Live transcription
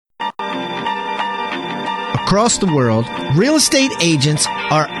across the world, real estate agents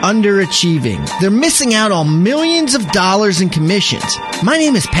are underachieving. They're missing out on millions of dollars in commissions. My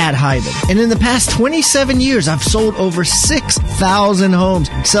name is Pat Hyben, and in the past 27 years, I've sold over 6,000 homes,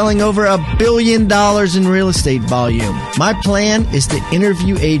 selling over $1 billion in real estate volume. My plan is to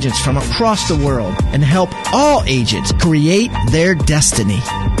interview agents from across the world and help all agents create their destiny.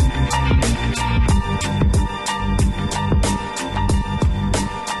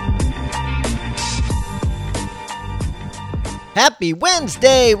 Happy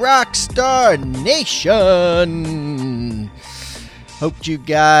Wednesday, Rockstar Nation! Hope you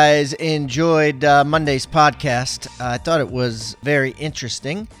guys enjoyed Monday's podcast. I thought it was very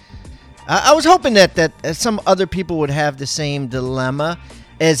interesting. I was hoping that some other people would have the same dilemma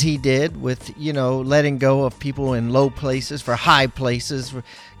as he did with, letting go of people in low places for high places.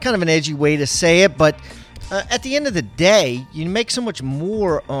 Kind of an edgy way to say it, but at the end of the day, you make so much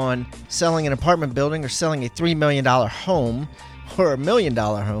more on selling an apartment building or selling a $3 million home or $1 million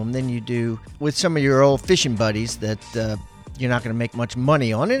home than you do with some of your old fishing buddies that you're not going to make much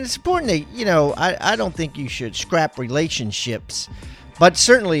money on. And it's important that, I don't think you should scrap relationships. But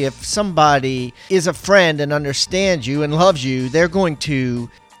certainly if somebody is a friend and understands you and loves you, they're going to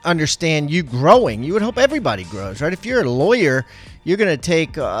understand you growing. You would hope everybody grows, right? If you're a lawyer, you're going to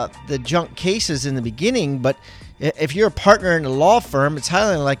take the junk cases in the beginning. But if you're a partner in a law firm, it's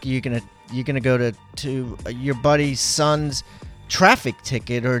highly likely you're going to go to your buddy's son's traffic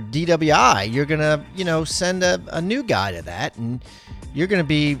ticket or DWI. You're going to, send a new guy to that, and you're going to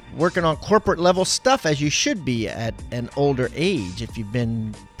be working on corporate level stuff as you should be at an older age if you've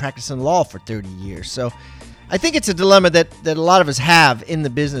been practicing law for 30 years. So I think it's a dilemma that a lot of us have in the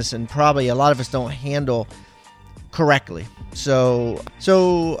business, and probably a lot of us don't handle correctly. So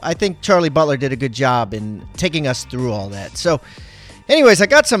I think Charlie Butler did a good job in taking us through all that. So anyways, I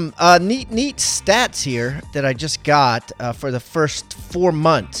got some neat stats here that I just got for the first 4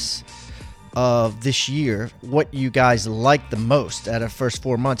 months of this year. What you guys like the most out of the first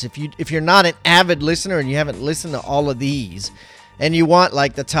 4 months? If you're not an avid listener and you haven't listened to all of these, and you want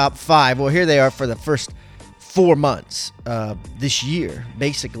like the top 5, well, here they are for the first 4 months this year,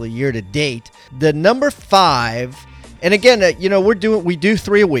 basically year to date. The number 5. And again, we do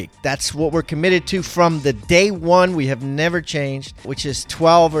 3 a week. That's what we're committed to from the day one. We have never changed, which is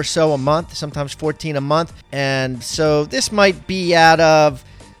 12 or so a month, sometimes 14 a month. And so this might be out of,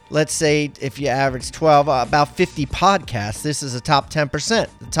 let's say, if you average 12, about 50 podcasts. This is a top 10%,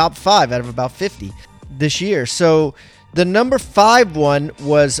 the top 5 out of about 50 this year. So the number 5 one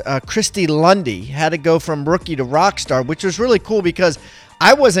was Christy Lundy, How to Go From Rookie to Rockstar, which was really cool because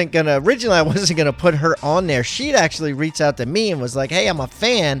I wasn't going to put her on there. She'd actually reached out to me and was like, hey, I'm a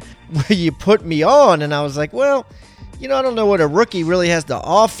fan. Will you put me on? And I was like, well, I don't know what a rookie really has to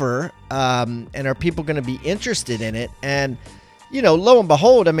offer. And are people going to be interested in it? And, lo and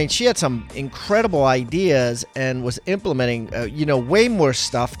behold, she had some incredible ideas and was implementing, way more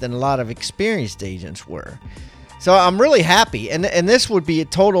stuff than a lot of experienced agents were. So I'm really happy. And this would be a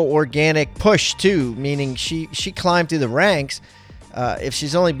total organic push too, meaning she climbed through the ranks. If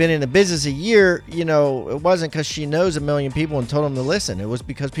she's only been in the business a year, it wasn't because she knows 1 million people and told them to listen. It was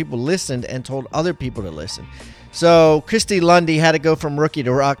because people listened and told other people to listen. So Christy Lundy, How to Go From Rookie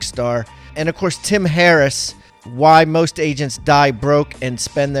to Rockstar. And of course, Tim Harris, Why Most Agents Die Broke and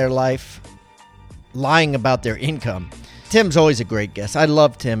Spend Their Life Lying About Their Income. Tim's always a great guest. I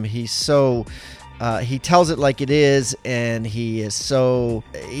love Tim. He's so... he tells it like it is, and he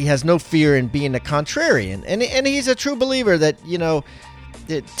has no fear in being a contrarian. And he's a true believer that,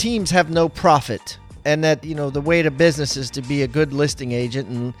 that teams have no profit, and that, the way to business is to be a good listing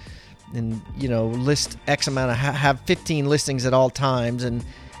agent and list X amount of, have 15 listings at all times, and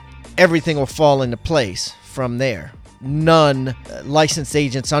everything will fall into place from there. None licensed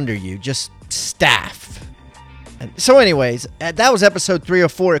agents under you, just staff. So anyways, that was episode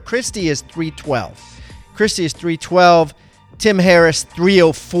 304. Christy is 312. Tim Harris,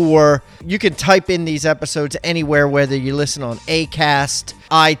 304. You can type in these episodes anywhere, whether you listen on Acast,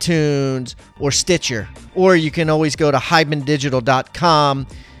 iTunes, or Stitcher. Or you can always go to hybendigital.com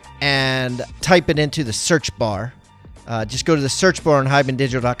and type it into the search bar. Just go to the search bar on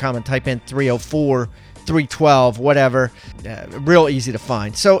hybendigital.com and type in 304, 312, whatever. Real easy to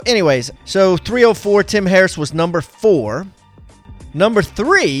find. So anyways, 304, Tim Harris was number 4. Number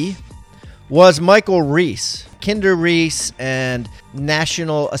 3 was Michael Reese. Kinder Reese and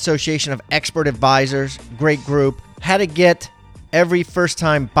National Association of Expert Advisors, great group. How to get every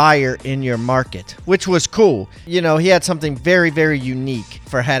first-time buyer in your market, which was cool. He had something very, very unique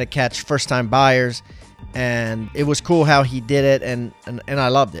for how to catch first-time buyers. And it was cool how he did it, and I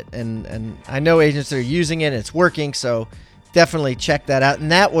loved it. And I know agents that are using it, and it's working, so definitely check that out.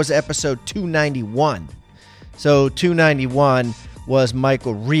 And that was episode 291. So 291 was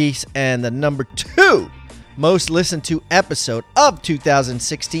Michael Reese, and the number 2 most listened to episode of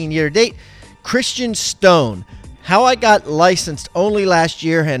 2016 year to date, Christian Stone, how I got licensed only last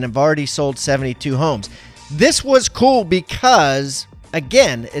year and have already sold 72 homes. This was cool because,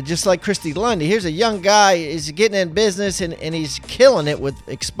 again, just like Christy Lundy, here's a young guy, is getting in business, and he's killing it with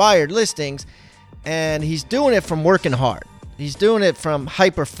expired listings, and he's doing it from working hard. He's doing it from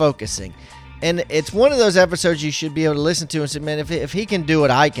hyper-focusing. And it's one of those episodes you should be able to listen to and say, man, if he can do it,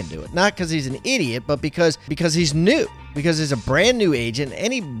 I can do it. Not because he's an idiot, but because he's new. Because he's a brand new agent.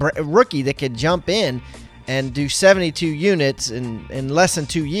 Any rookie that could jump in and do 72 units in less than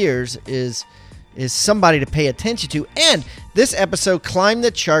 2 years is somebody to pay attention to. And this episode climbed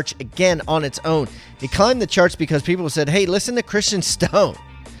the charts again on its own. It climbed the charts because people said, hey, listen to Christian Stone.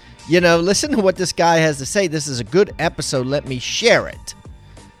 Listen to what this guy has to say. This is a good episode. Let me share it.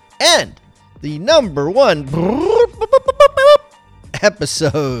 And the number 1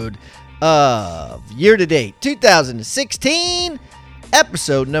 episode of year-to-date 2016,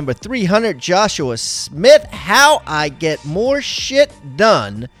 episode number 300, Joshua Smith, How I Get More Shit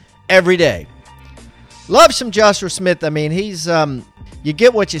Done Every Day. Love some Joshua Smith. I mean, he's, you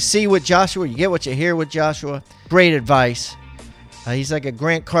get what you see with Joshua, you get what you hear with Joshua. Great advice. He's like a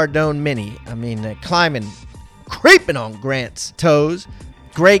Grant Cardone mini. I mean, creeping on Grant's toes.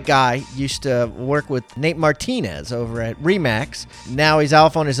 Great guy. Used to work with Nate Martinez over at Remax. Now he's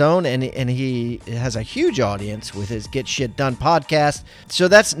off on his own, and he has a huge audience with his Get Shit Done podcast. So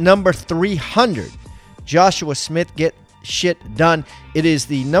that's number 300. Joshua Smith, Get Shit Done. It is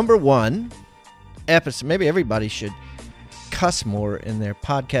the number 1 episode. Maybe everybody should cuss more in their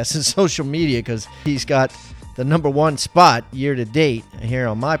podcasts and social media, because he's got the number 1 spot year to date here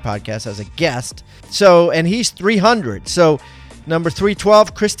on my podcast as a guest. So, and he's 300. So, number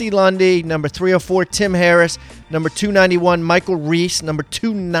 312, Christy Lundy. Number 304, Tim Harris. Number 291, Michael Reese. Number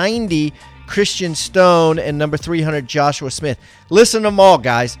 290, Christian Stone. And number 300, Joshua Smith. Listen to them all,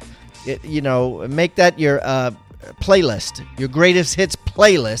 guys. Make that your playlist, your greatest hits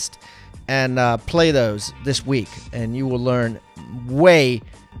playlist, and play those this week. And you will learn way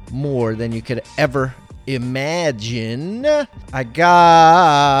more than you could ever imagine. I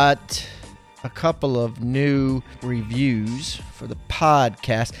got a couple of new reviews for the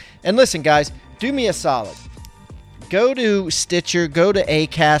podcast. And listen, guys, do me a solid. Go to Stitcher, go to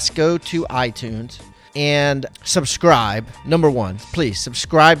Acast, go to iTunes, and subscribe. Number 1, please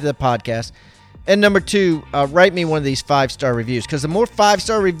subscribe to the podcast. And number 2, write me one of these 5-star reviews, because the more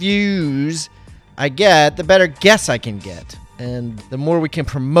 5-star reviews I get, the better guests I can get. And the more we can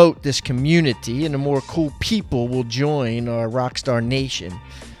promote this community, and the more cool people will join our Rockstar Nation.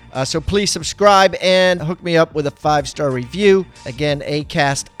 So please subscribe and hook me up with a 5-star review. Again,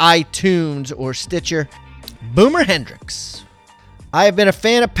 Acast, iTunes, or Stitcher. Boomer Hendricks. I have been a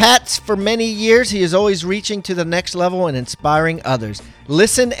fan of Pat's for many years. He is always reaching to the next level and inspiring others.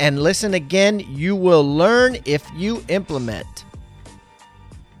 Listen and listen again. You will learn if you implement.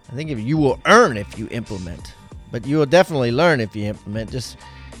 I think you will earn if you implement. But you will definitely learn if you implement. Just,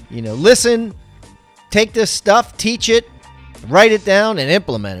 listen, take this stuff, teach it, write it down, and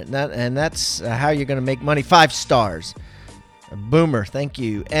implement it. And that's how you're going to make money. 5 stars. Boomer, thank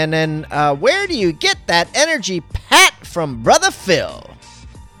you. And then where do you get that energy, Pat, from Brother Phil?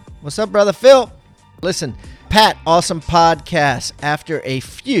 What's up, Brother Phil? Listen, Pat, awesome podcast. After a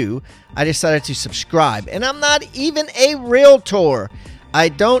few, I decided to subscribe. And I'm not even a realtor. I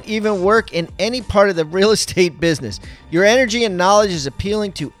don't even work in any part of the real estate business. Your energy and knowledge is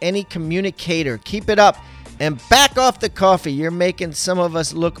appealing to any communicator. Keep it up. And back off the coffee. You're making some of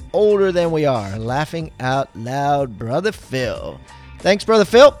us look older than we are. Laughing out loud, Brother Phil. Thanks, Brother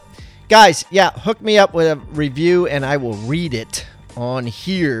Phil. Guys, hook me up with a review and I will read it on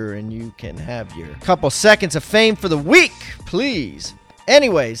here. And you can have your couple seconds of fame for the week, please.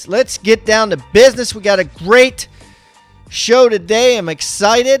 Anyways, let's get down to business. We got a great show today. I'm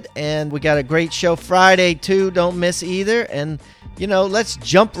excited. And we got a great show Friday, too. Don't miss either. And let's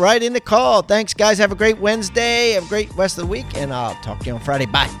jump right in the call. Thanks, guys. Have a great Wednesday. Have a great rest of the week. And I'll talk to you on Friday.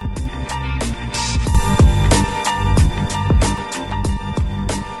 Bye.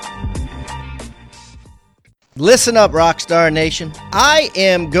 Listen up, Rockstar Nation. I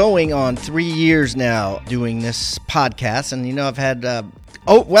am going on 3 years now doing this podcast. And, I've had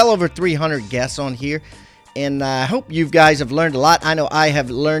well over 300 guests on here. And I hope you guys have learned a lot. I know I have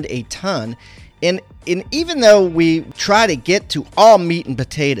learned a ton. And even though we try to get to all meat and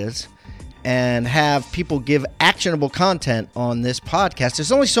potatoes and have people give actionable content on this podcast.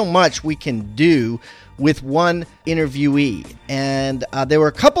 There's only so much we can do with one interviewee. And there were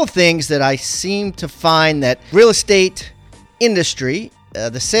a couple of things that I seem to find that real estate industry,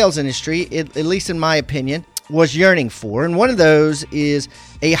 the sales industry, at least in my opinion, was yearning for. And one of those is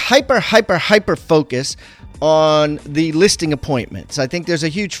a hyper focus on the listing appointments. I think there's a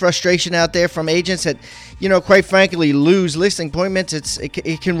huge frustration out there from agents that, quite frankly, lose listing appointments.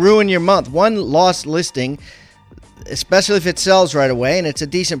 It can ruin your month. One lost listing, especially if it sells right away and it's a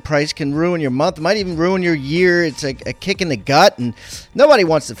decent price, can ruin your month. It might even ruin your year. It's a kick in the gut, and nobody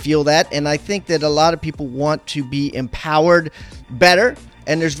wants to feel that. And I think that a lot of people want to be empowered better.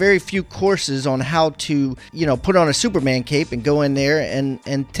 And there's very few courses on how to, put on a Superman cape and go in there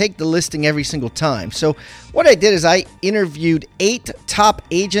and take the listing every single time. So what I did is I interviewed 8 top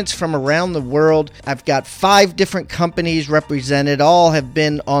agents from around the world. I've got 5 different companies represented. All have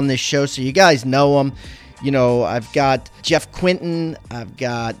been on this show, so you guys know them. I've got Jeff Quinton, I've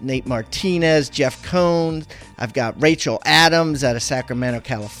got Nate Martinez, Jeff Cohn, I've got Rachel Adams out of Sacramento,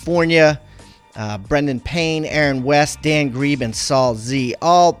 California. Brendan Payne, Aaron West, Dan Grebe, and Saul Z.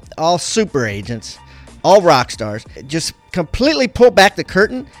 All super agents, all rock stars. Just completely pull back the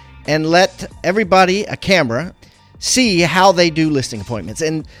curtain and let everybody, a camera, see how they do listing appointments.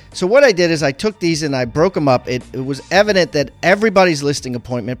 And so what I did is I took these and I broke them up. It was evident that everybody's listing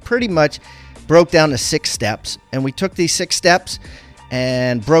appointment pretty much broke down to 6 steps. And we took these 6 steps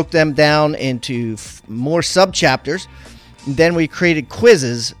and broke them down into more sub-chapters. Then we created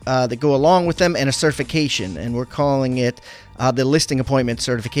quizzes that go along with them and a certification, and we're calling it the listing appointment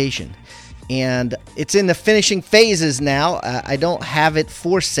certification. And it's in the finishing phases now. I don't have it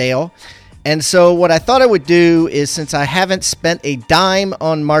for sale. And so what I thought I would do is, since I haven't spent a dime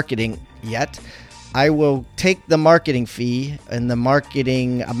on marketing yet, I will take the marketing fee and the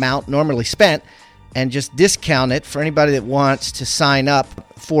marketing amount normally spent and just discount it for anybody that wants to sign up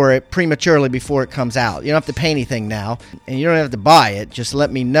for it prematurely before it comes out. You don't have to pay anything now, and you don't have to buy it. Just let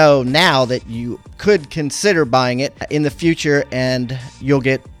me know now that you could consider buying it in the future, and you'll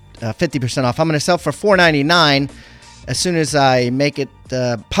get 50% off. I'm going to sell for $4.99 as soon as I make it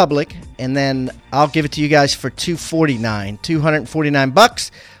public, and then I'll give it to you guys for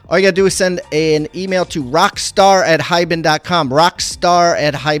 $249. All you got to do is send an email to rockstar@hiban.com,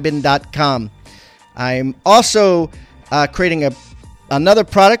 rockstar@hiban.com. I'm also creating another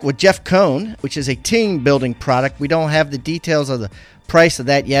product with Jeff Cohn, which is a team building product. We don't have the details of the price of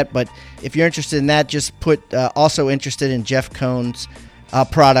that yet, but if you're interested in that, just put also interested in Jeff Cohn's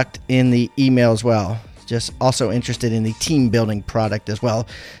product in the email as well. Just also interested in the team building product as well.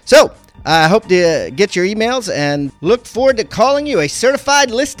 So I hope to get your emails and look forward to calling you a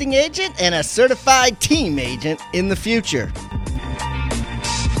certified listing agent and a certified team agent in the future.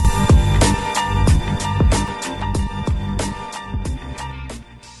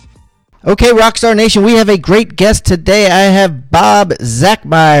 Okay, Rockstar Nation, we have a great guest today. I have Bob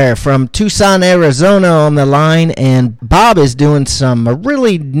Zachmeyer from Tucson, Arizona on the line, and Bob is doing some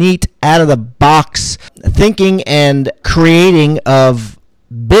really neat out-of-the-box thinking and creating of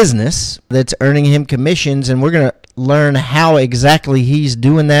business that's earning him commissions, and we're going to learn how exactly he's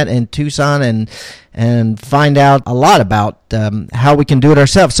doing that in Tucson and find out a lot about how we can do it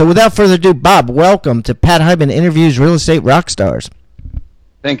ourselves. So without further ado, Bob, welcome to Pat Hiban Interviews Real Estate Rockstars.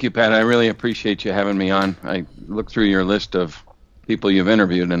 Thank you, Pat. I really appreciate you having me on. I looked through your list of people you've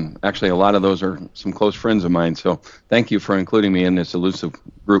interviewed, and actually a lot of those are some close friends of mine. So thank you for including me in this elusive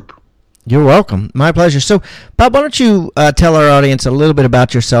group. You're welcome. My pleasure. So, Bob, why don't you tell our audience a little bit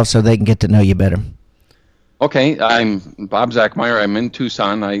about yourself so they can get to know you better? Okay. I'm Bob Zachmeyer. I'm in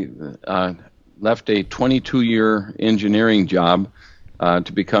Tucson. I left a 22-year engineering job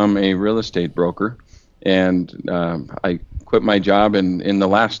to become a real estate broker, and I quit my job, and in the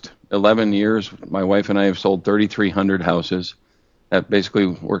last 11 years, my wife and I have sold 3,300 houses. That basically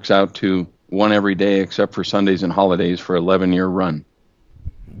works out to one every day except for Sundays and holidays for an 11-year run.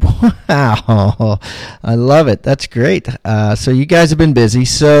 Wow. I love it. That's great. So you guys have been busy.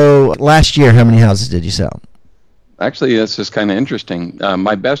 So last year, how many houses did you sell? Actually, that's just kind of interesting.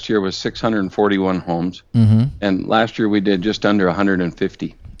 My best year was 641 homes, and last year we did just under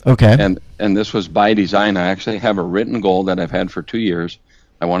 150. Okay. And this was by design. I actually have a written goal that I've had for 2 years.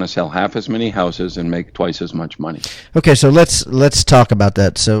 I want to sell half as many houses and make twice as much money. Okay, so let's talk about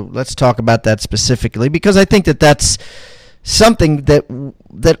that. So let's talk about that specifically, because I think that that's something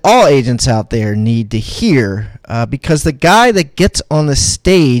that all agents out there need to hear, because the guy that gets on the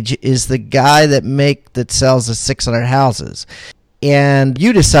stage is the guy that sells the 600 houses. and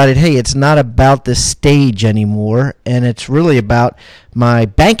you decided, hey, it's not about the stage anymore, and it's really about my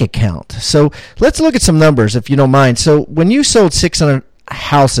bank account. So let's look at some numbers, if you don't mind. So when you sold 600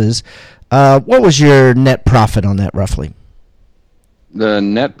 houses, what was your net profit on that, roughly? The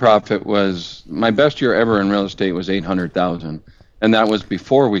net profit was, my best year ever in real estate was $800,000. And that was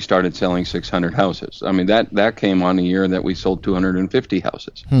before we started selling 600 houses. I mean, that came on a year that we sold 250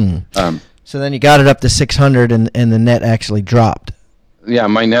 houses. So then you got it up to 600, and the net actually dropped. Yeah,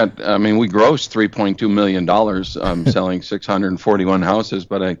 my net, I mean, we grossed $3.2 million selling 641 houses,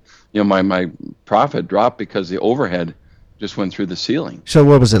 but my profit dropped because the overhead just went through the ceiling. So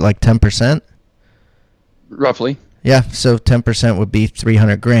what was it, like 10%? Roughly. Yeah, so 10% would be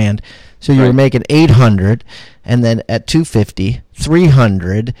 $300,000. So you were making 800, and then at 250,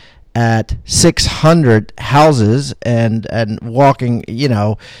 300 at 600 houses, and walking,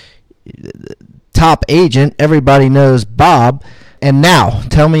 top agent. Everybody knows Bob. And now,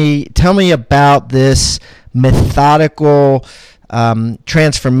 tell me about this methodical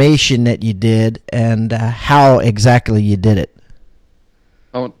transformation that you did, and how exactly you did it.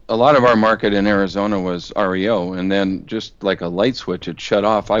 Oh, a lot of our market in Arizona was REO, and then just like a light switch, it shut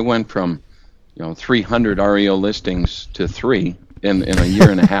off. I went from 300 REO listings to 3 in a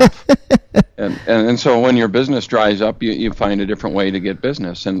year and a half. And so when your business dries up, you find a different way to get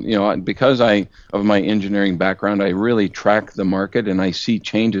business. And because of my engineering background, I really track the market, and I see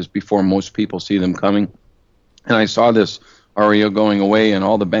changes before most people see them coming. And I saw this REO going away, and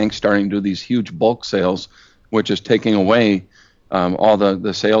all the banks starting to do these huge bulk sales, which is taking away all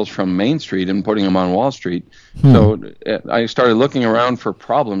the sales from Main Street and putting them on Wall Street. So I started looking around for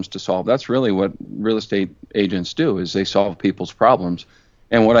problems to solve. That's really what real estate agents do, is they solve people's problems.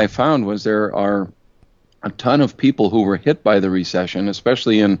 And what I found was there are a ton of people who were hit by the recession,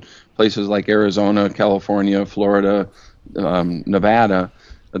 especially in places like Arizona, California, Florida, Nevada,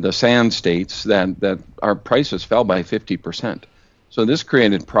 the sand states, that our prices fell by 50%. So this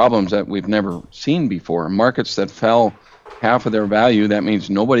created problems that we've never seen before. Markets that fell half of their value, that means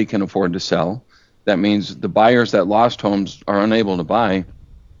nobody can afford to sell. That means the buyers that lost homes are unable to buy.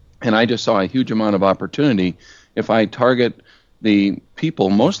 And I just saw a huge amount of opportunity if I target the people,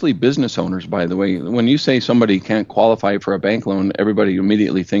 mostly business owners, by the way. When you say somebody can't qualify for a bank loan, everybody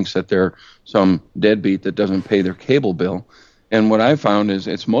immediately thinks that they're some deadbeat that doesn't pay their cable bill. And what I found is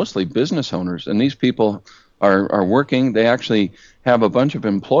it's mostly business owners. And these people are working. They actually have a bunch of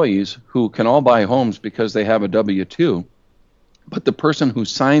employees who can all buy homes because they have a W-2. But the person who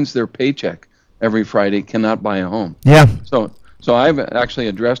signs their paycheck every Friday cannot buy a home. Yeah. So I've actually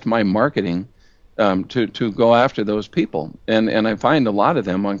addressed my marketing to go after those people. And I find a lot of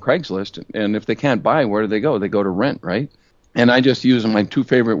them on Craigslist. And if they can't buy, where do they go? They go to rent, right? And I just use my 2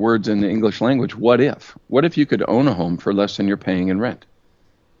 favorite words in the English language. What if? What if you could own a home for less than you're paying in rent?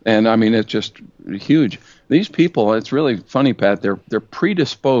 And I mean, it's just huge. These people, it's really funny, Pat, they're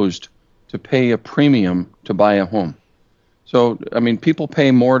predisposed to pay a premium to buy a home. So, I mean, people pay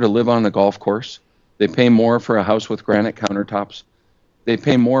more to live on the golf course. They pay more for a house with granite countertops. They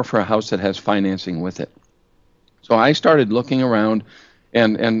pay more for a house that has financing with it. So I started looking around,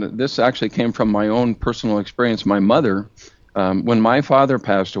 and this actually came from my own personal experience. My mother, when my father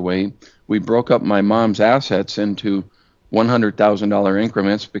passed away, we broke up my mom's assets into $100,000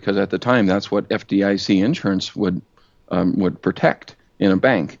 increments, because at the time that's what FDIC insurance would protect in a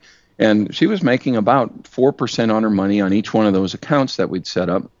bank. And she was making about 4% on her money on each one of those accounts that we'd set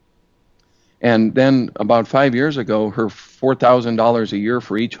up. And then about 5 years ago, her $4,000 a year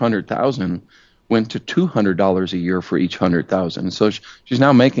for each $100,000 went to $200 a year for each $100,000. So she's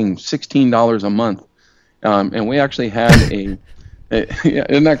now making $16 a month. And we actually had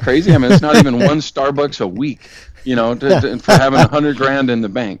isn't that crazy? I mean, it's not even one Starbucks a week, for having $100,000 in the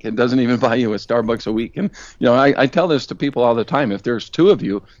bank. It doesn't even buy you a Starbucks a week. And, I tell this to people all the time. If there's 2 of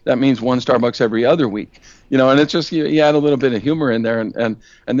you, that means one Starbucks every other week, and it's just, you add a little bit of humor in there. And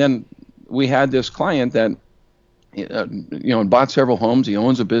then we had this client that, bought several homes. He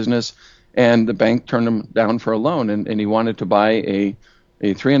owns a business, and the bank turned him down for a loan. And he wanted to buy a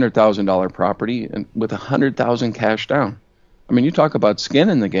 $300,000 property and with $100,000 cash down. I mean, you talk about skin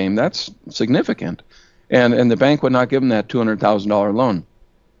in the game, that's significant. And the bank would not give him that $200,000 loan.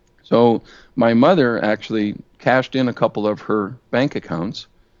 So my mother actually cashed in a couple of her bank accounts,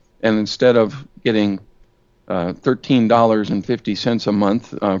 and instead of getting $13.50 a month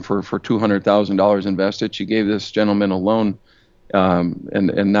for $200,000 invested, she gave this gentleman a loan,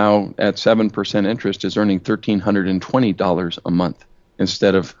 and now at 7% interest is earning $1,320 a month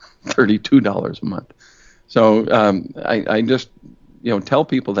instead of $32 a month. So I just tell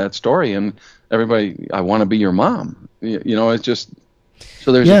people that story, and everybody, I want to be your mom. It's just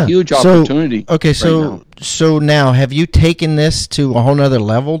so there's a huge opportunity. So now have you taken this to a whole nother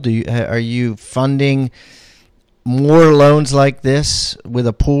level? Are you funding more loans like this with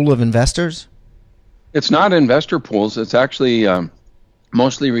a pool of investors? It's not investor pools. It's actually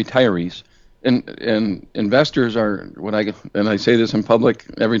mostly retirees. And investors are and I say this in public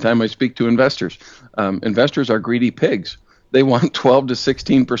every time I speak to investors. Investors are greedy pigs. They want 12 to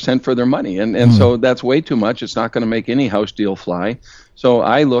 16% for their money, and so that's way too much. It's not going to make any house deal fly. So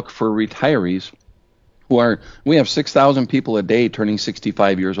I look for retirees we have 6,000 people a day turning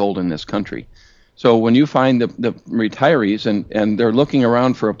 65 years old in this country. So when you find the retirees and they're looking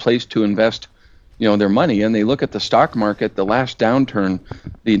around for a place to invest their money, and they look at the stock market, the last downturn,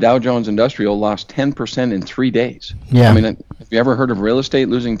 the Dow Jones Industrial lost 10% in 3 days. Yeah. I mean, have you ever heard of real estate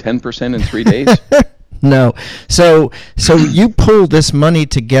losing 10% in 3 days? No. So you pull this money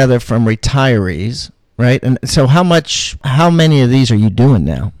together from retirees, right? And so how many of these are you doing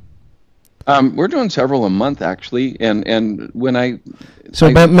now? We're doing several a month, actually. And when about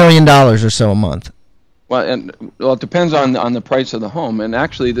 $1 million or so a month. Well, it depends on the price of the home. And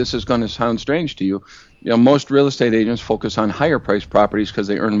actually, this is going to sound strange to you. Most real estate agents focus on higher priced properties because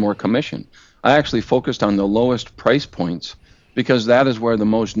they earn more commission. I actually focused on the lowest price points because that is where the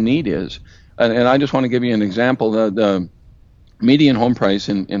most need is. And I just want to give you an example. The median home price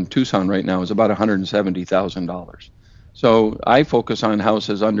in Tucson right now is about $170,000. So I focus on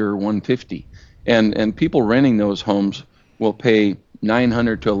houses under $150,000, and people renting those homes will pay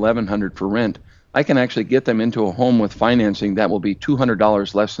 $900 to $1,100 for rent. I can actually get them into a home with financing that will be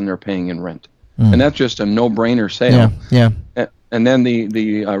 $200 less than they're paying in rent, and that's just a no-brainer sale. Yeah. And then the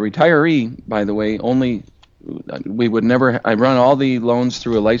retiree, by the way, we would never. I run all the loans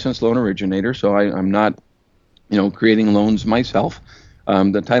through a licensed loan originator, so I'm not, creating loans myself.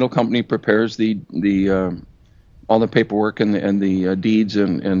 The title company prepares the all the paperwork and the deeds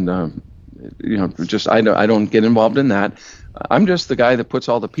and just I don't get involved in that. I'm just the guy that puts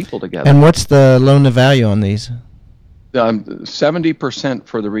all the people together. And what's the loan to value on these? 70%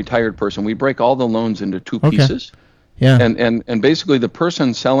 for the retired person. We break all the loans into two pieces. Yeah. And basically the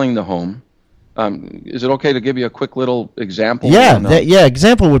person selling the home. Is it okay to give you a quick little example? Yeah.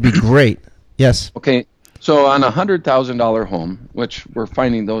 Example would be great. Yes. Okay. So on a $100,000 home, which we're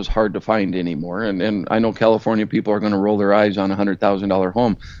finding those hard to find anymore, and I know California people are going to roll their eyes on a $100,000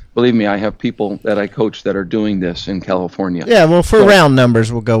 home. Believe me, I have people that I coach that are doing this in California. Yeah, well, for round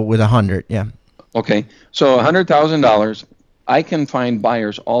numbers, we'll go with 100. Yeah. Okay, so $100,000, I can find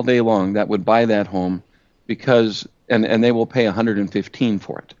buyers all day long that would buy that home because, and they will pay $115,000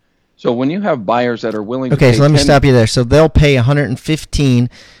 for it. So when you have buyers that are willing to pay Okay, so let me stop you there. So they'll pay $115,000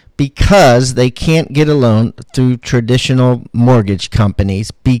 because they can't get a loan through traditional mortgage companies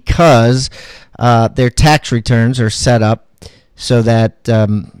because their tax returns are set up so that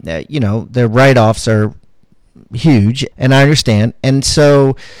their write-offs are huge, and I understand. And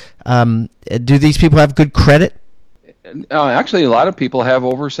so, do these people have good credit? Actually, a lot of people have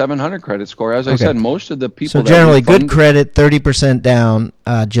over 700 credit score. As I said, most of the people. So generally, good credit, 30% down,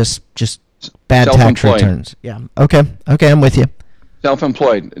 just bad tax returns. Yeah. Okay, I'm with you.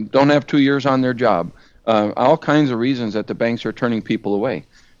 Self-employed, don't have 2 years on their job. All kinds of reasons that the banks are turning people away.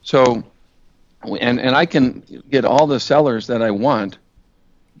 So. And I can get all the sellers that I want,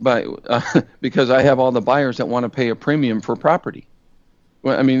 because I have all the buyers that want to pay a premium for property.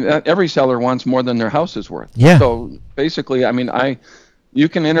 Well, I mean, every seller wants more than their house is worth. Yeah. So basically, I mean, you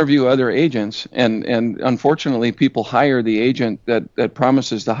can interview other agents, and unfortunately, people hire the agent that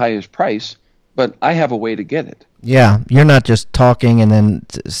promises the highest price, but I have a way to get it. Yeah, you're not just talking and then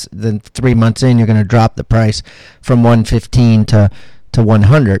 3 months in, you're going to drop the price from $115 to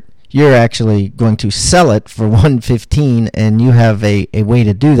 $100. You're actually going to sell it for $115, and you have a way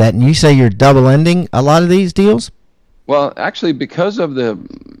to do that. And you say you're double ending a lot of these deals? Well, actually, because of the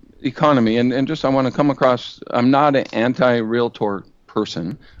economy, and just I want to come across, I'm not an anti-realtor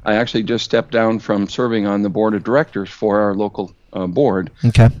person. I actually just stepped down from serving on the board of directors for our local board.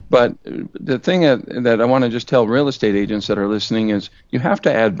 Okay. But the thing that I want to just tell real estate agents that are listening is you have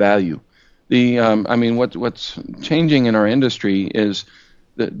to add value. What's changing in our industry is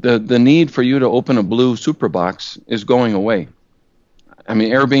the need for you to open a blue super box is going away. I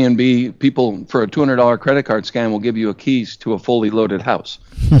mean, Airbnb, people for a $200 credit card scan will give you a keys to a fully loaded house.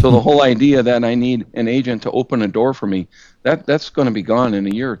 So the whole idea that I need an agent to open a door for me, that's going to be gone in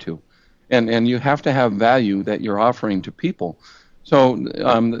a year or two. And you have to have value that you're offering to people. So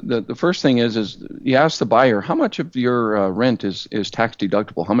the first thing is you ask the buyer, how much of your rent is tax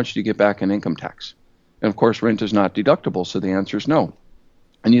deductible? How much do you get back in income tax? And of course, rent is not deductible, so the answer is no.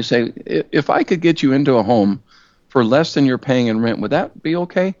 And you say, if I could get you into a home for less than you're paying in rent. Would that be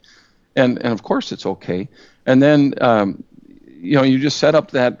okay? And of course it's okay. And then you just set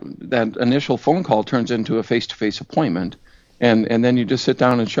up that initial phone call turns into a face-to-face appointment, and then you just sit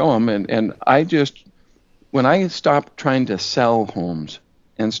down and show them. And when I stopped trying to sell homes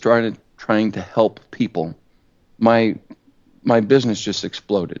and started trying to help people, my business just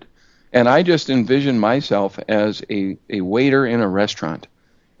exploded. And I just envisioned myself as a waiter in a restaurant.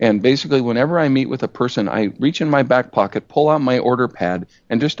 And basically, whenever I meet with a person, I reach in my back pocket, pull out my order pad,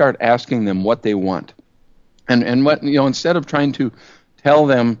 and just start asking them what they want. And what, instead of trying to tell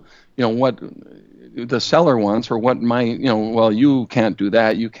them, what the seller wants, or what well, you can't do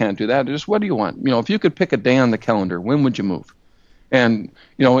that, just what do you want? If you could pick a day on the calendar, when would you move? And,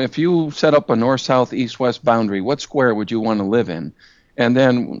 if you set up a north, south, east, west boundary, what square would you want to live in? And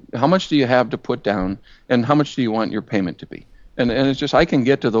then how much do you have to put down, and how much do you want your payment to be? And it's just, I can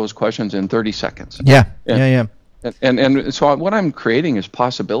get to those questions in 30 seconds. Yeah. And so what I'm creating is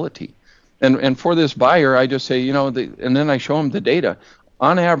possibility. And for this buyer, I just say, and then I show them the data.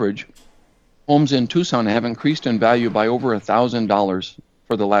 On average, homes in Tucson have increased in value by over $1,000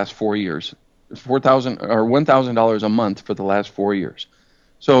 for the last 4 years. $1,000 a month for the last 4 years.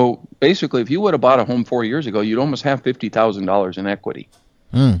 So basically, if you would have bought a home 4 years ago, you'd almost have $50,000 in equity.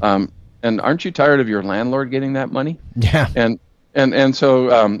 And aren't you tired of your landlord getting that money? Yeah. And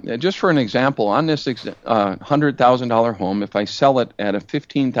so just for an example, on this $100,000 home, if I sell it at a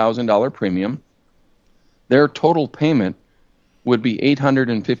 $15,000 premium, their total payment would be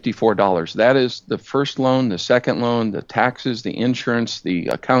 $854. That is the first loan, the second loan, the taxes, the insurance, the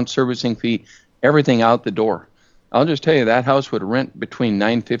account servicing fee, everything out the door. I'll just tell you, that house would rent between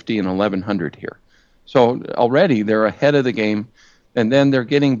 $950 and $1,100 here. So already they're ahead of the game, and then they're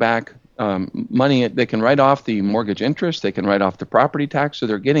getting back money. They can write off the mortgage interest, they can write off the property tax, so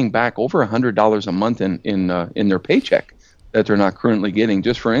they're getting back over $100 a month in their paycheck that they're not currently getting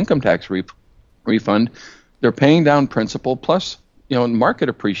just for income tax refund. They're paying down principal plus market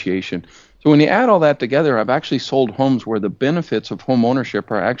appreciation. So when you add all that together, I've actually sold homes where the benefits of home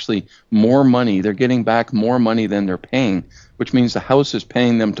ownership are actually more money. They're getting back more money than they're paying, which means the house is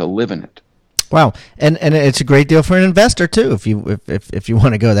paying them to live in it. Wow, and it's a great deal for an investor too. If you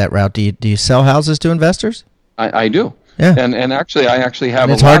want to go that route, do you sell houses to investors? I do. Yeah. And actually, I actually have.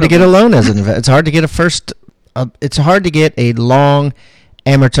 And it's hard to get a loan as an investor. It's hard to get it's hard to get a long,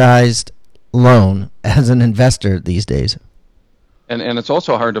 amortized loan as an investor these days. And it's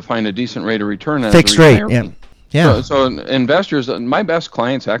also hard to find a decent rate of return as fixed a rate. retirement. Yeah. So investors, my best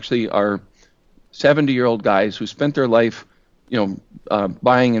clients actually are 70-year-old guys who spent their life,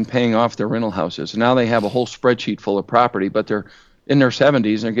 buying and paying off their rental houses. Now they have a whole spreadsheet full of property, but they're in their 70s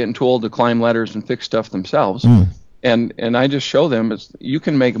and they're getting too old to climb ladders and fix stuff themselves. And I just show them you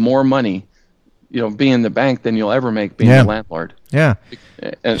can make more money, being the bank than you'll ever make being a landlord. Yeah.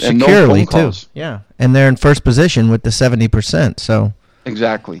 And securely no phone calls. too. Yeah. And they're in first position with the 70%. So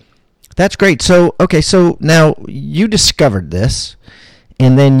exactly. That's great. So now you discovered this,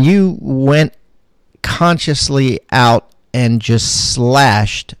 and then you went consciously out and just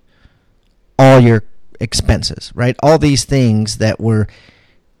slashed all your expenses, right? All these things that were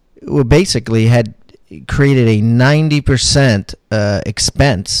basically had created a 90%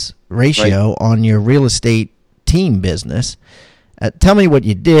 expense ratio on your real estate team business. Tell me what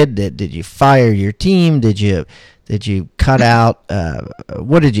you did. Did you fire your team? Did you cut out?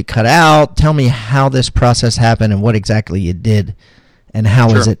 What did you cut out? Tell me how this process happened and what exactly you did, and how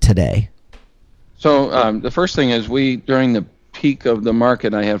is it today? So the first thing is, during the peak of the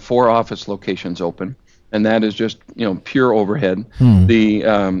market, I had 4 office locations open, and that is just pure overhead.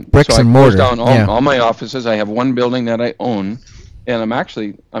 The bricks and mortar. So I closed down all my offices. I have one building that I own, and I'm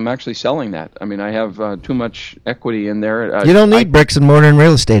actually selling that. I mean, I have too much equity in there. You don't need bricks and mortar in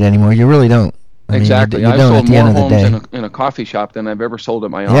real estate anymore. You really don't. Exactly. I've sold more homes in a coffee shop than I've ever sold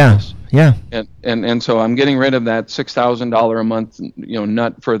at my office. Yeah. And so I'm getting rid of that $6,000 a month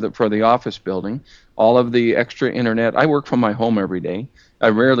nut for the office building. All of the extra internet. I work from my home every day. I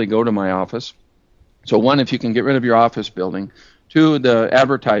rarely go to my office. So one, if you can get rid of your office building. 2, the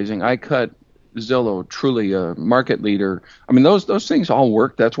advertising. I cut Zillow, Truly, a market leader. I mean, those things all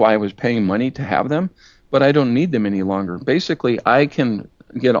work. That's why I was paying money to have them, but I don't need them any longer. Basically, I can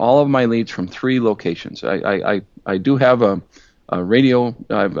get all of my leads from 3 locations. I do have a radio.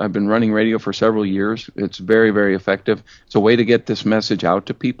 I've been running radio for several years. It's very, very effective. It's a way to get this message out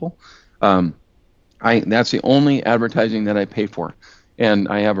to people. That's the only advertising that I pay for. And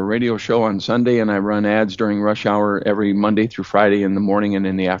I have a radio show on Sunday, and I run ads during rush hour every Monday through Friday in the morning and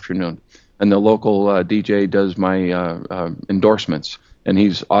in the afternoon. And the local DJ does my endorsements, and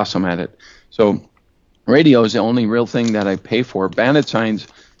he's awesome at it. So radio is the only real thing that I pay for. Bandit signs,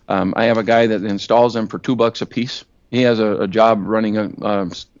 I have a guy that installs them for $2 a piece. He has a job running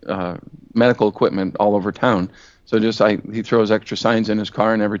a medical equipment all over town. So he throws extra signs in his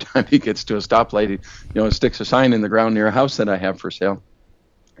car, and every time he gets to a stoplight, he sticks a sign in the ground near a house that I have for sale.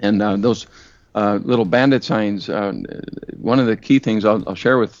 And those little bandit signs, one of the key things I'll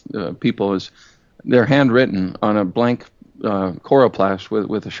share with people is they're handwritten on a blank coroplast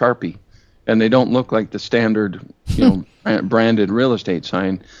with a Sharpie, and they don't look like the standard, branded real estate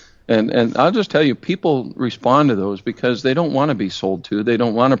sign. And I'll just tell you, people respond to those because they don't want to be sold to. They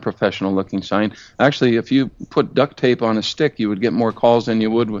don't want a professional-looking sign. Actually, if you put duct tape on a stick, you would get more calls than you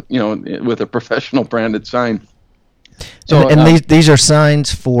would with a professional branded sign. So, these are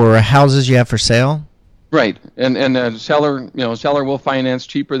signs for houses you have for sale? Right, and seller will finance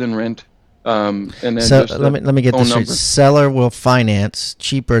cheaper than rent. And then so let me get this straight. Seller will finance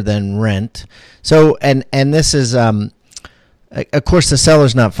cheaper than rent. So and this is of course the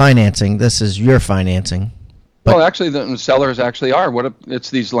seller's not financing. This is your financing. Well, actually, the sellers actually are. It's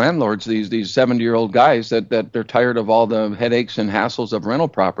these landlords, these 70-year-old guys that they're tired of all the headaches and hassles of rental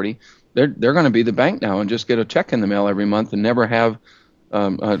property. They're going to be the bank now and just get a check in the mail every month and never have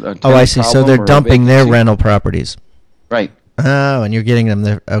a I see. So they're dumping their rental properties. Right. Oh, and you're getting them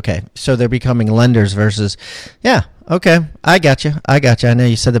there. Okay. So they're becoming lenders versus, yeah. Okay. I got you. I know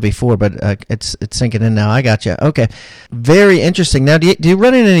you said that before, but it's sinking in now. I got you. Okay. Very interesting. Now, do you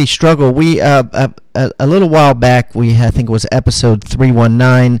run into any struggle? We, a little while back, I think it was episode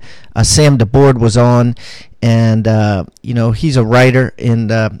 319, Sam DeBoard was on, and, he's a writer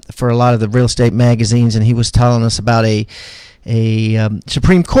for a lot of the real estate magazines, and he was telling us about a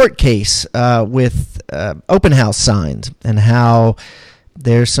Supreme Court case with open house signs and how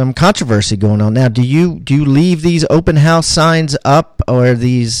there's some controversy going on now. Do you leave these open house signs up or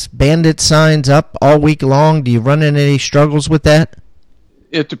these bandit signs up all week long? Do you run into any struggles with that?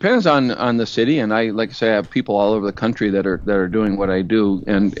 It depends on the city, and I have people all over the country that are doing what I do,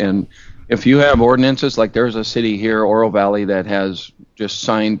 and if you have ordinances, like there's a city here, Oro Valley, that has just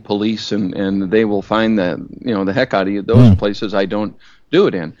signed police, and they will find the heck out of you. Those places I don't do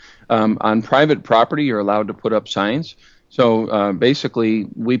it in. On private property, you're allowed to put up signs. So basically,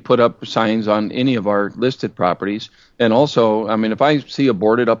 we put up signs on any of our listed properties. And also, if I see a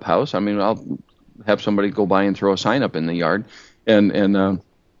boarded up house, I'll have somebody go by and throw a sign up in the yard. And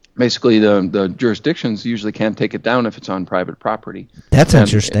basically, the jurisdictions usually can't take it down if it's on private property. That's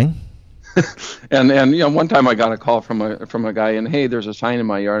interesting. And one time I got a call from a guy, and hey, there's a sign in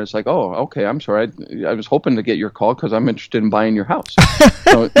my yard. It's like, oh, okay, I'm sorry. I was hoping to get your call because I'm interested in buying your house.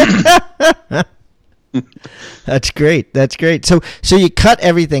 That's great. So you cut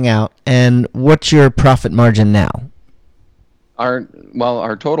everything out, and what's your profit margin now?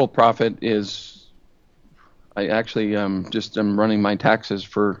 Our total profit is, I actually I'm running my taxes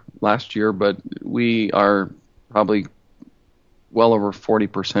for last year, but we are probably well over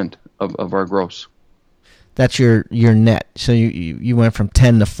 40% of our gross. That's your net. So you went from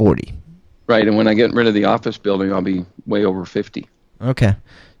 10 to 40. Right, and when I get rid of the office building, I'll be way over 50. Okay,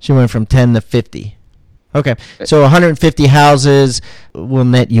 so you went from 10 to 50. Okay, so 150 houses will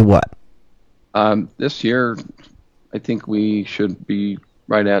net you what? This year, I think we should be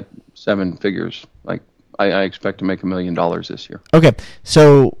right at 7 figures. Like I expect to make $1 million this year. Okay,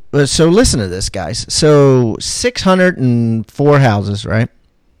 so listen to this, guys. So 604 houses, right?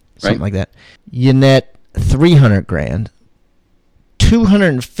 Something like that. You net $300,000.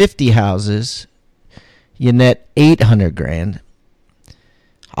 250 houses, you net $800,000.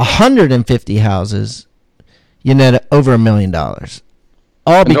 150 houses, you net over $1 million.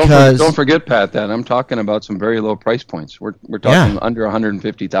 All because don't forget, Pat, that I'm talking about some very low price points. We're talking under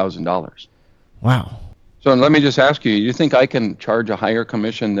 $150,000. Wow. So let me just ask you: you think I can charge a higher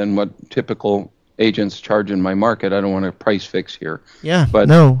commission than what typical agents charge in my market? I don't want to price fix here. Yeah. But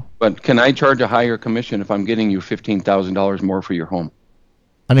no. But can I charge a higher commission if I'm getting you $15,000 more for your home?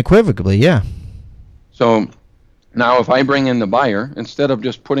 Unequivocally, yeah. So now if I bring in the buyer, instead of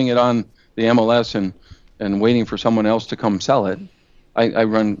just putting it on the MLS and waiting for someone else to come sell it, I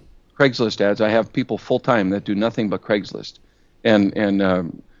run Craigslist ads. I have people full-time that do nothing but Craigslist. And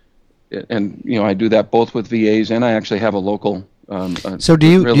I do that both with VAs, and I actually have a local so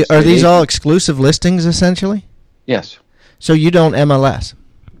are these all exclusive listings essentially? Yes. So you don't MLS?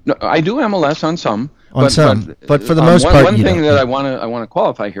 No, I do MLS on some. But for the most part, one thing that I want to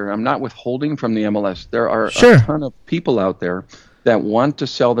qualify here: I'm not withholding from the MLS. There are a ton of people out there that want to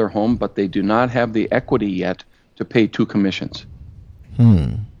sell their home, but they do not have the equity yet to pay 2 commissions.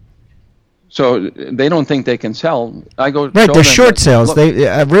 So they don't think they can sell. I go right. They're short sales. Look,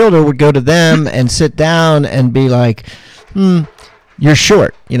 A realtor would go to them and sit down and be like, you're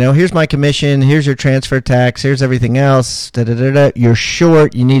short. Here's my commission. Here's your transfer tax. Here's everything else. You're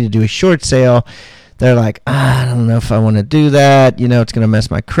short. You need to do a short sale. They're like, I don't know if I want to do that. It's going to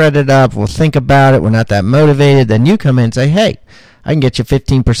mess my credit up. We'll think about it. We're not that motivated. Then you come in and say, hey, I can get you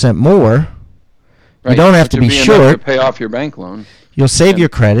 15% more. Right. You don't have to be short. To pay off your bank loan. You'll save your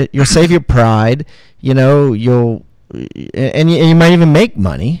credit. You'll save your pride. You might even make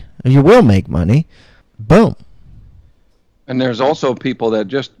money. You will make money. Boom. And there's also people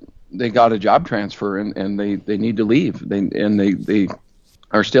that they got a job transfer and they need to leave. They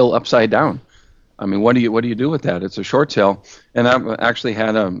are still upside down. I mean, what do you do with that? It's a short sale. And I've actually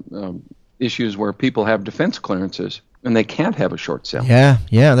had issues where people have defense clearances and they can't have a short sale.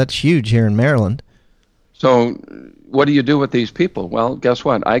 Yeah, that's huge here in Maryland. So what do you do with these people? Well, guess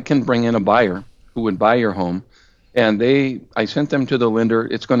what? I can bring in a buyer who would buy your home, and I sent them to the lender.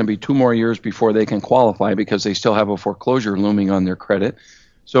 It's going to be 2 more years before they can qualify because they still have a foreclosure looming on their credit.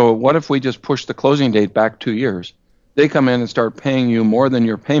 So what if we just push the closing date back 2 years? They come in and start paying you more than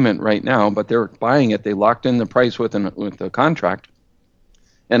your payment right now, but they're buying it. They locked in the price with the contract.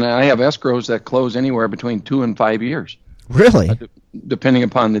 And I have escrows that close anywhere between 2 and 5 years. Really? Depending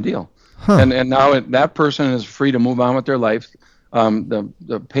upon the deal. Huh. And now that person is free to move on with their life.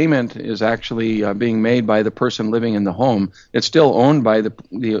 The payment is actually being made by the person living in the home. It's still owned by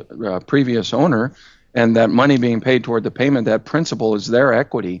the previous owner, and that money being paid toward the payment, that principal is their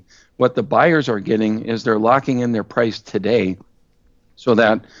equity. What the buyers are getting is they're locking in their price today so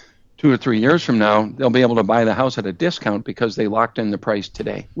that 2 or 3 years from now, they'll be able to buy the house at a discount because they locked in the price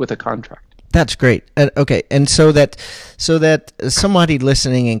today with a contract. That's great. Okay, and so that somebody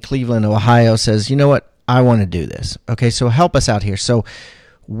listening in Cleveland, Ohio says, you know what, I want to do this. Okay, so help us out here. So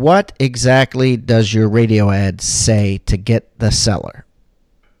what exactly does your radio ad say to get the seller?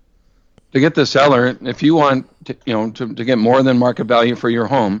 To get the seller, if you want to get more than market value for your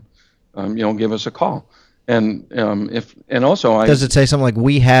home, give us a call. And also, does it say something like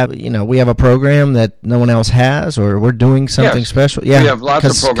we have a program that no one else has, or we're doing something special? Yeah, we have lots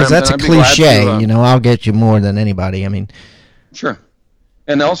of programs. Because that's a cliche. I'll get you more than anybody. I mean, sure.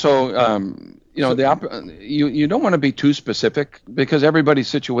 And also, you don't want to be too specific because everybody's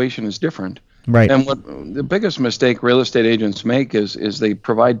situation is different. Right. And what the biggest mistake real estate agents make is they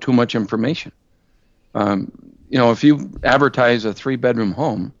provide too much information. If you advertise a 3-bedroom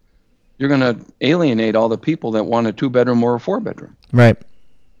home, you're going to alienate all the people that want a 2-bedroom or a 4-bedroom. Right.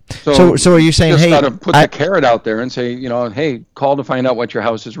 So are you saying, hey, you just got to put the carrot out there and say, hey, call to find out what your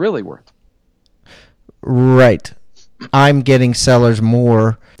house is really worth. Right. I'm getting sellers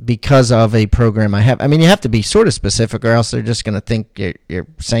more because of a program I have. I mean, you have to be sort of specific, or else they're just going to think you're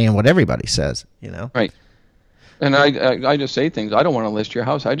saying what everybody says. Right. And I just say things. I don't want to list your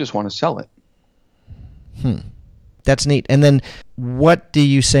house. I just want to sell it. That's neat. And then what do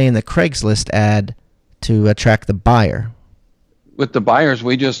you say in the Craigslist ad to attract the buyer? With the buyers,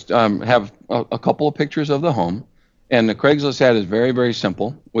 we just have a couple of pictures of the home. And the Craigslist ad is very, very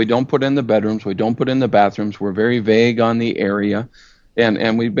simple. We don't put in the bedrooms. We don't put in the bathrooms. We're very vague on the area.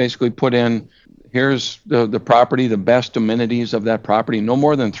 And we basically put in, here's the property, the best amenities of that property, no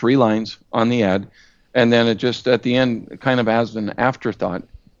more than 3 lines on the ad. And then it just, at the end, kind of has an afterthought.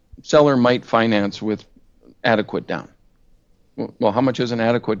 Seller might finance with adequate down. Well, how much is an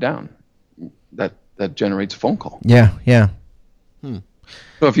adequate down? That generates a phone call. Yeah.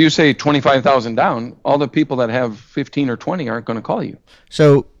 So if you say 25,000 down, all the people that have 15 or 20 aren't going to call you.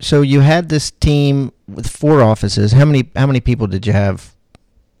 So you had this team with 4 offices. How many people did you have?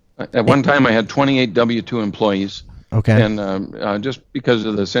 At one time, I had 28 W-2 employees. Okay. And just because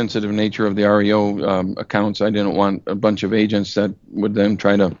of the sensitive nature of the REO accounts, I didn't want a bunch of agents that would then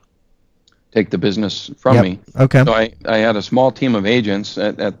try to take the business from me. Okay. So I had a small team of agents.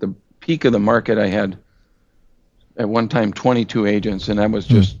 At the peak of the market, I had at one time 22 agents, and I was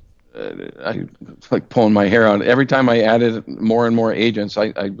just I like pulling my hair out. Every time I added more and more agents,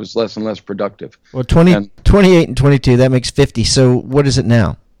 I was less and less productive. Well, 28 and 22, that makes 50. So what is it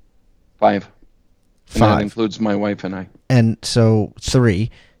now? 5. And that includes my wife and I. And so 3.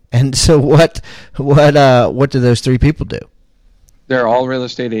 And so what do those 3 people do? They're all real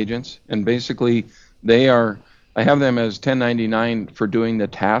estate agents, and basically I have them as 1099 for doing the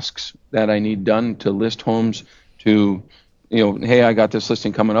tasks that I need done to list homes, to, hey, I got this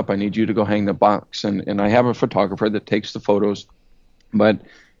listing coming up. I need you to go hang the box. And I have a photographer that takes the photos, but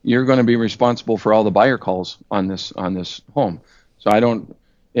you're going to be responsible for all the buyer calls on this home. So I don't,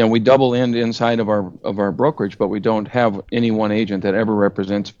 And we double end inside of our brokerage, but we don't have any one agent that ever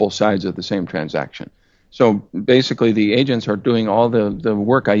represents both sides of the same transaction. So basically, the agents are doing all the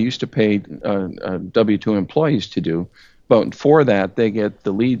work I used to pay W-2 employees to do, but for that, they get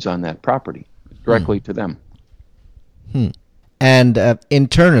the leads on that property directly to them. And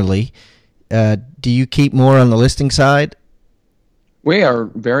internally, do you keep more on the listing side? We are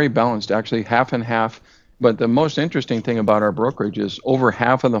very balanced, actually, half and half. But the most interesting thing about our brokerage is over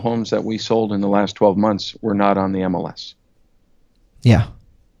half of the homes that we sold in the last 12 months were not on the MLS. Yeah.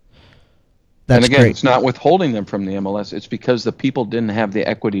 That's and again, great. It's not withholding them from the MLS. It's because the people didn't have the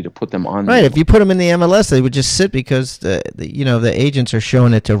equity to put them on. Right. If you put them in the MLS, they would just sit because the agents are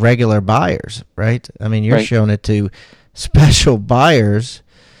showing it to regular buyers, right? I mean, you're showing it to special buyers.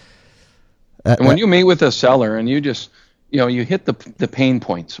 And when you meet with a seller and you just, you hit the pain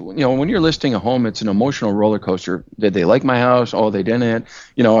points. When you're listing a home, it's an emotional roller coaster. Did they like my house? Oh, they didn't.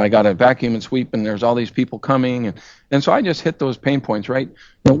 I got a vacuum and sweep, and there's all these people coming, and so I just hit those pain points, right?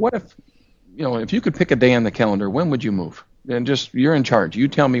 What if, if you could pick a day on the calendar, when would you move? And just you're in charge. You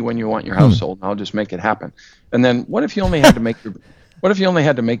tell me when you want your house sold, and I'll just make it happen. And then what if you only had to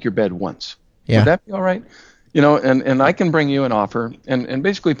make your bed once? Yeah. Would that be all right? And I can bring you an offer, and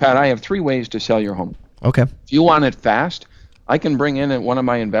basically, Pat, I have 3 ways to sell your home. Okay. If you want it fast, I can bring in one of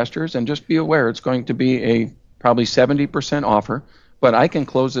my investors, and just be aware it's going to be a probably 70% offer, but I can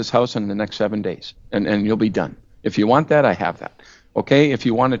close this house in the next 7 days, and you'll be done. If you want that, I have that. Okay. If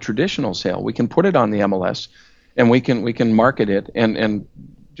you want a traditional sale, we can put it on the MLS, and we can market it, and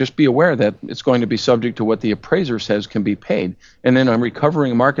just be aware that it's going to be subject to what the appraiser says can be paid. And in a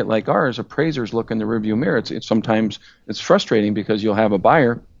recovering market like ours, appraisers look in the rearview mirror. Sometimes it's frustrating because you'll have a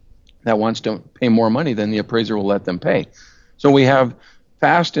buyer that wants to pay more money than the appraiser will let them pay. So we have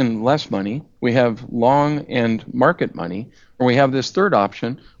fast and less money, we have long and market money, or we have this third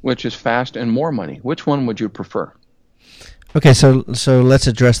option, which is fast and more money. Which one would you prefer? Okay, so let's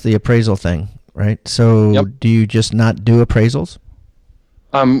address the appraisal thing, right? So Do you just not do appraisals?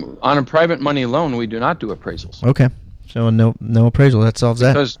 On a private money loan, we do not do appraisals. Okay, so no appraisal, that solves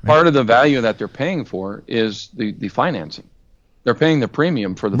that. Because part of the value that they're paying for is the financing. They're paying the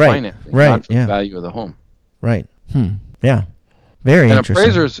premium for the financing, not for the value of the home. Right. Yeah. Very interesting. And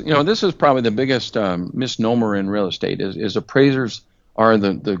appraisers, this is probably the biggest misnomer in real estate is appraisers are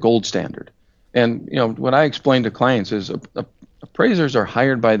the gold standard. And, what I explain to clients is appraisers are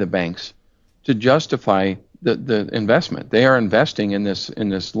hired by the banks to justify the investment. They are investing in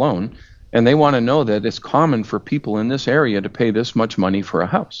this loan, and they want to know that it's common for people in this area to pay this much money for a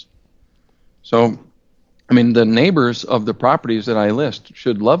house. So, the neighbors of the properties that I list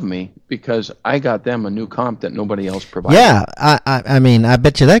should love me because I got them a new comp that nobody else provides. Yeah, I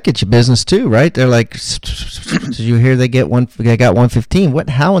bet you that gets you business too, right? They're like, did you hear they got 115?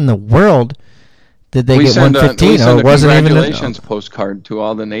 How in the world did they get 115? We send a congratulations postcard to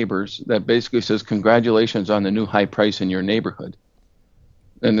all the neighbors that basically says congratulations on the new high price in your neighborhood.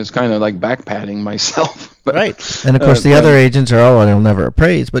 And it's kind of like back patting myself. But, right. And of course, the other agents are, they'll never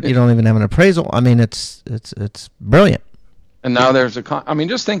appraise, but you don't even have an appraisal. It's brilliant. And now there's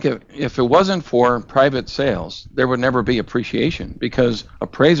just think if it wasn't for private sales, there would never be appreciation because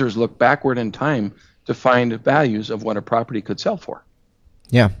appraisers look backward in time to find values of what a property could sell for.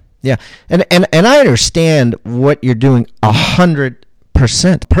 Yeah. Yeah. And I understand what you're doing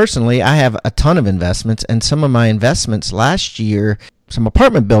 100%. Personally, I have a ton of investments, and some of my investments last year, some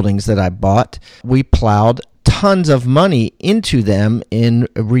apartment buildings that I bought, we plowed tons of money into them in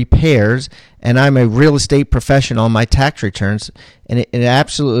repairs, and I'm a real estate professional on my tax returns, and it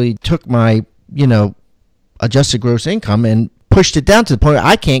absolutely took my, adjusted gross income and pushed it down to the point where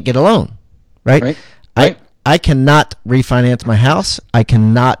I can't get a loan, right? I cannot refinance my house. I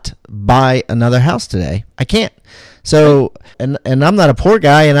cannot buy another house today. I can't. So, and I'm not a poor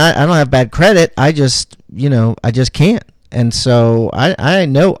guy, and I don't have bad credit. I just can't. And so I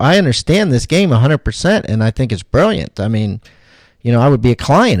know, I understand this game 100%, and I think it's brilliant. I would be a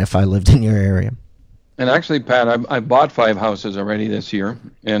client if I lived in your area. And actually, Pat, I bought 5 houses already this year,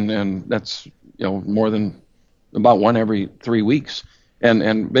 and that's more than about one every 3 weeks.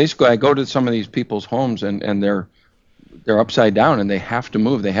 And basically, I go to some of these people's homes, and they're upside down, and they have to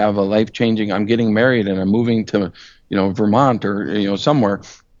move. They have a life-changing. I'm getting married, and I'm moving to Vermont or somewhere.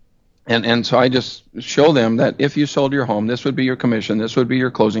 And so I just show them that if you sold your home, this would be your commission, this would be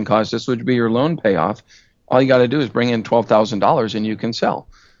your closing costs, this would be your loan payoff. All you got to do is bring in $12,000 and you can sell.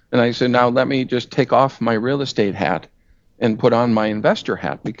 And I said, now let me just take off my real estate hat and put on my investor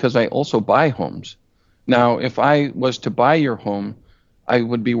hat because I also buy homes. Now, if I was to buy your home, I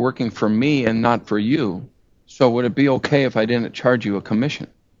would be working for me and not for you. So would it be okay if I didn't charge you a commission?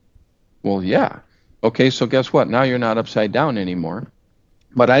 Well, yeah. Okay, so guess what? Now you're not upside down anymore.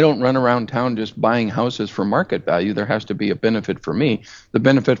 But I don't run around town just buying houses for market value. There has to be a benefit for me. The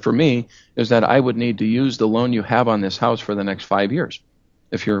benefit for me is that I would need to use the loan you have on this house for the next 5 years.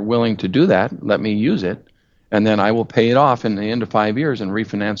 If you're willing to do that, let me use it, and then I will pay it off in the end of 5 years and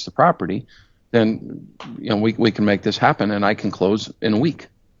refinance the property. Then we can make this happen, and I can close in a week.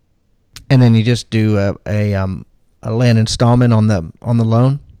 And then you just do a land installment on the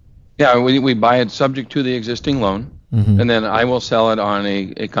loan? Yeah, we buy it subject to the existing loan. Mm-hmm. And then I will sell it on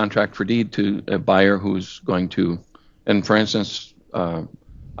a contract for deed to a buyer who's going to, and for instance, I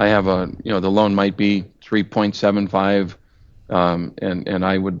have the loan might be 3.75, and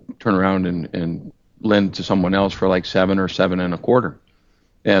I would turn around and lend to someone else for like 7 or 7.25.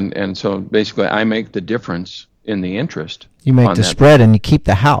 And so basically I make the difference in the interest. You make the spread and you keep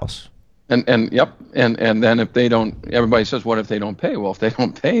the house. And yep. And then if they don't, everybody says, what if they don't pay? Well, if they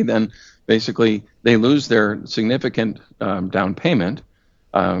don't pay, then basically they lose their significant down payment.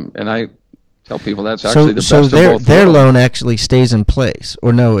 And I tell people that's actually the best of both worlds. So their loan actually stays in place,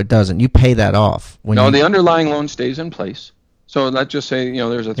 or no, it doesn't. You pay that off. The underlying loan stays in place. So let's just say,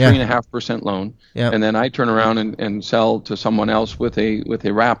 there's a 3.5% loan, and then I turn around and sell to someone else with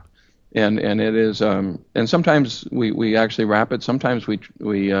a wrap. And it is and sometimes we actually wrap it. Sometimes we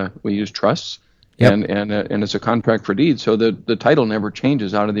use trusts, and it's a contract for deed, so the title never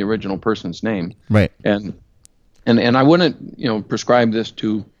changes out of the original person's name. Right. And I wouldn't prescribe this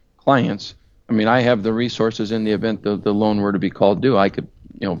to clients. I mean, I have the resources in the event the loan were to be called due. I could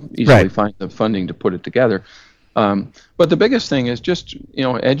easily find the funding to put it together. But the biggest thing is just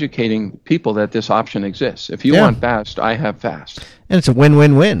educating people that this option exists. If you want fast, I have fast. And it's a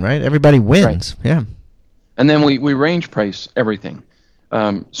win-win-win, right? Everybody wins. Right. Yeah. And then we range price everything.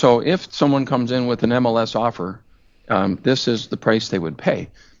 So if someone comes in with an MLS offer, this is the price they would pay.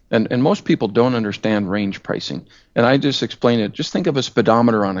 And most people don't understand range pricing. And I just explain it. Just think of a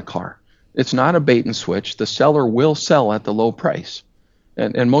speedometer on a car. It's not a bait and switch. The seller will sell at the low price.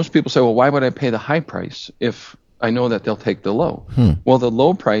 And most people say, well, why would I pay the high price if I know that they'll take the low? Well, the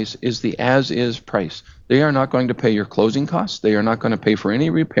low price is the as-is price. They are not going to pay your closing costs. They are not going to pay for any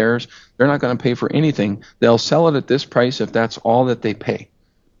repairs. They're not going to pay for anything. They'll sell it at this price if that's all that they pay.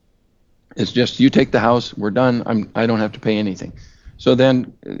 It's just, you take the house, we're done, I don't have to pay anything. So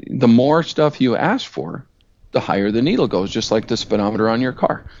then the more stuff you ask for, the higher the needle goes, just like the speedometer on your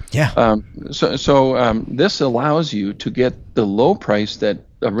car. Yeah. So this allows you to get the low price that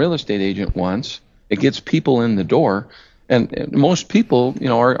a real estate agent wants. It gets people in the door, and most people,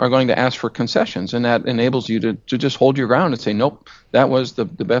 are going to ask for concessions, and that enables you to just hold your ground and say, nope, that was the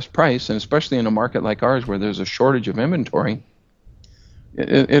best price. And especially in a market like ours where there's a shortage of inventory,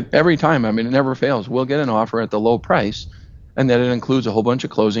 it every time, it never fails. We'll get an offer at the low price, and that it includes a whole bunch of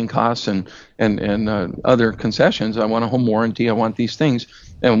closing costs and other concessions. I want a home warranty. I want these things,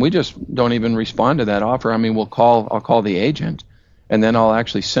 and we just don't even respond to that offer. I'll call the agent, and then I'll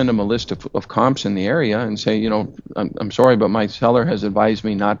actually send them a list of comps in the area and say, I'm sorry, but my seller has advised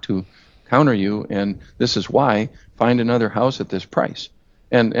me not to counter you, and this is why. Find another house at this price.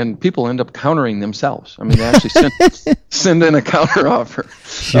 And people end up countering themselves. They actually send in a counter offer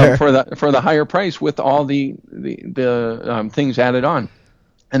for the higher price with all the things added on.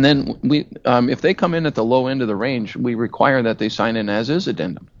 And then we if they come in at the low end of the range, we require that they sign an as-is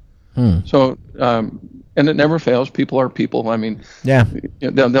addendum. So and it never fails. People are people.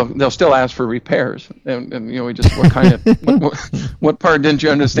 They'll still ask for repairs, and we just what part didn't you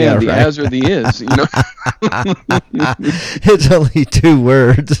understand? The as or the is? It's only 2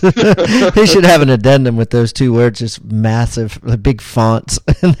 words. They should have an addendum with those 2 words, just massive, big fonts,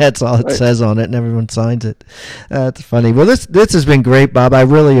 and that's all it says on it, and everyone signs it. That's funny. Well, this has been great, Bob. I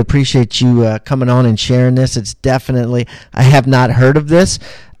really appreciate you coming on and sharing this. It's definitely, I have not heard of this.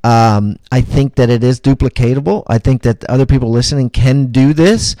 I think that it is duplicatable. I think that other people listening can do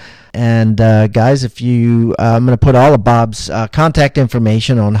this. And guys, if you, I'm going to put all of Bob's contact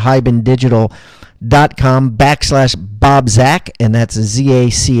information on hibandigital.com/Bob Zach, and that's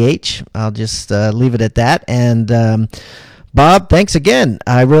ZACH. I'll just leave it at that. And Bob, thanks again.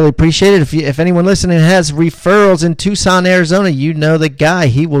 I really appreciate it. If anyone listening has referrals in Tucson, Arizona, you know the guy.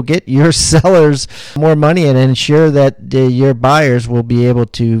 He will get your sellers more money and ensure that your buyers will be able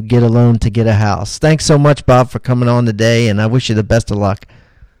to get a loan to get a house. Thanks so much, Bob, for coming on today, and I wish you the best of luck.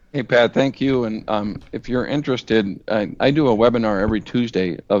 Hey, Pat, thank you. And if you're interested, I do a webinar every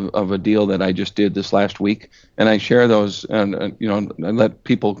Tuesday of a deal that I just did this last week, and I share those, and I let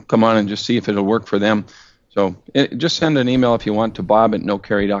people come on and just see if it'll work for them. So just send an email if you want to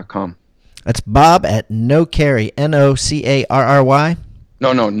bob@nocarry.com. That's Bob at Nocarry, Nocarry.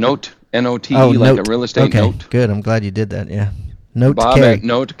 No, Note, N-O-T-E, Oh, like note. a real estate okay, note. good. I'm glad you did that. Yeah. Note Bob to carry. at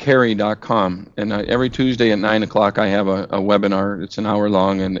notecarry.com. And every Tuesday at 9 o'clock, I have a webinar. It's an hour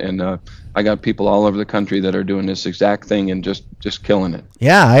long, and I got people all over the country that are doing this exact thing and just killing it.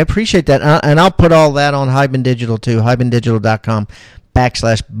 Yeah, I appreciate that. And I'll put all that on Hiban Digital, too,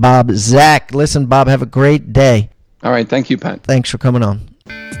 hibandigital.com/Bob. Zach, listen, Bob, have a great day. All right. Thank you, Pat. Thanks for coming on.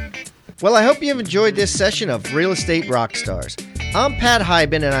 Well, I hope you've enjoyed this session of Real Estate Rockstars. I'm Pat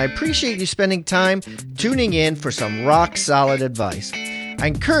Hiban, and I appreciate you spending time tuning in for some rock-solid advice. I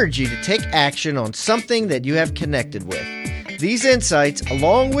encourage you to take action on something that you have connected with. These insights,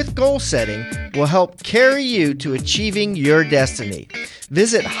 along with goal setting, will help carry you to achieving your destiny.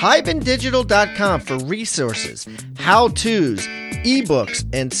 Visit hibandigital.com for resources, how-tos, ebooks,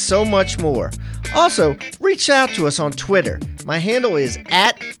 and so much more. Also, reach out to us on Twitter. My handle is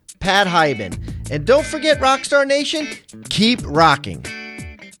 @Pat Hiban. And don't forget, Rockstar Nation, keep rocking.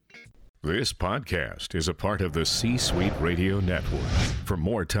 This podcast is a part of the C-Suite Radio Network. For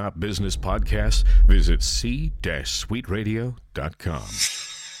more top business podcasts, visit c-suiteradio.com.